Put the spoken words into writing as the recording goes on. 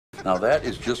Now that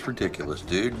is just ridiculous,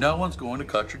 dude. No one's going to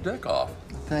cut your dick off.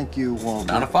 Thank you,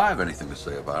 Walter. Not if I have anything to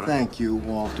say about it. Thank you,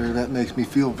 Walter. That makes me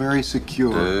feel very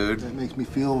secure. Dude. That makes me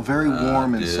feel very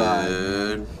warm inside.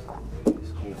 Dude.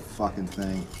 This whole fucking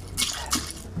thing.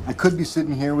 I could be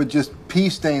sitting here with just pee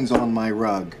stains on my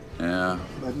rug. Yeah.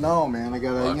 But no, man, I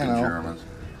gotta, Fucking you know. Germans.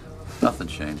 Nothing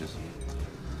changes.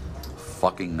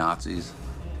 Fucking Nazis.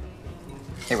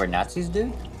 They were Nazis,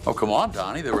 dude? Oh, come on,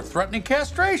 Donnie. They were threatening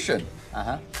castration.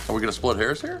 Uh-huh. Are we gonna split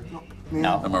hairs here?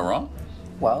 No. Am I wrong?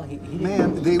 Well, he didn't.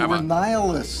 Man, they Am were I?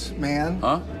 nihilists, man.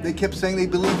 Huh? They kept saying they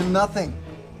believe in nothing.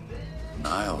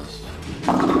 Nihilists.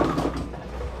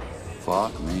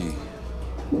 Fuck me.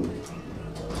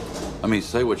 I mean,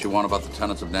 say what you want about the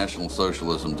tenets of National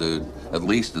Socialism, dude. At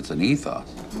least it's an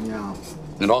ethos. Yeah.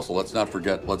 And also, let's not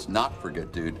forget,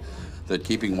 dude, that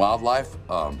keeping wildlife,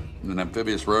 an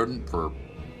amphibious rodent for,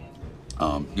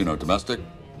 you know, domestic,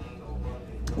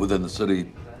 within the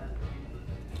city,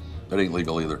 that ain't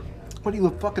legal either. What are you,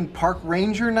 a fucking park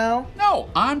ranger now? No,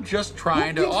 I'm just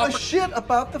trying Who to gives a offer. shit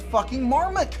about the fucking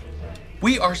marmot?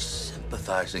 We are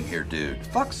sympathizing here, dude.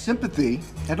 Fuck sympathy.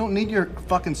 I don't need your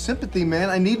fucking sympathy, man.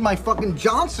 I need my fucking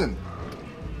Johnson.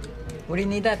 What do you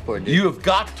need that for, dude? You have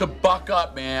got to buck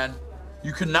up, man.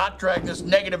 You cannot drag this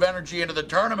negative energy into the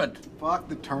tournament. Fuck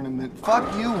the tournament.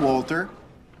 Fuck you, Walter.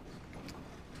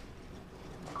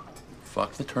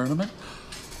 Fuck the tournament?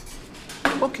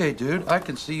 Okay, dude, I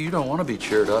can see you don't want to be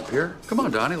cheered up here. Come on,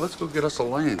 Donnie, let's go get us a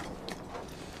lane.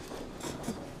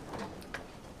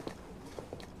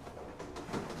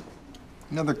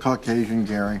 Another Caucasian,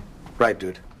 Gary. Right,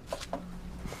 dude.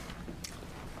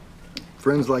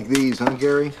 Friends like these, huh,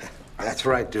 Gary? That's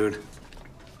right, dude.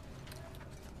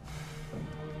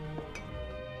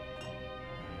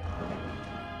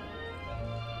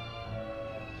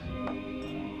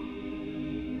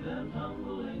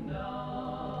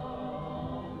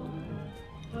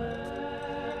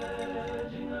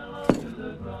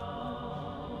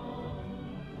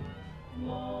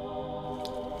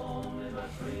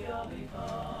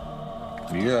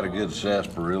 You got a good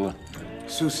sarsaparilla?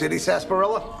 Sioux City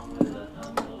sarsaparilla?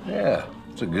 Yeah,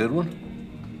 it's a good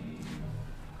one.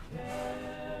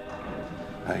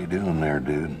 How you doing there,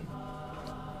 dude?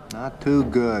 Not too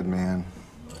good, man.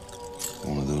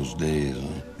 One of those days,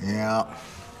 huh? Yeah.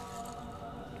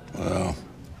 Well,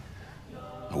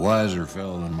 a wiser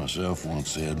fellow than myself once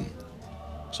said,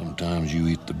 sometimes you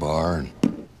eat the bar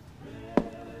and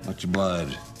much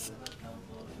obliged.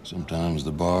 Sometimes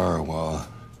the bar, well,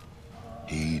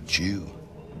 he eats you.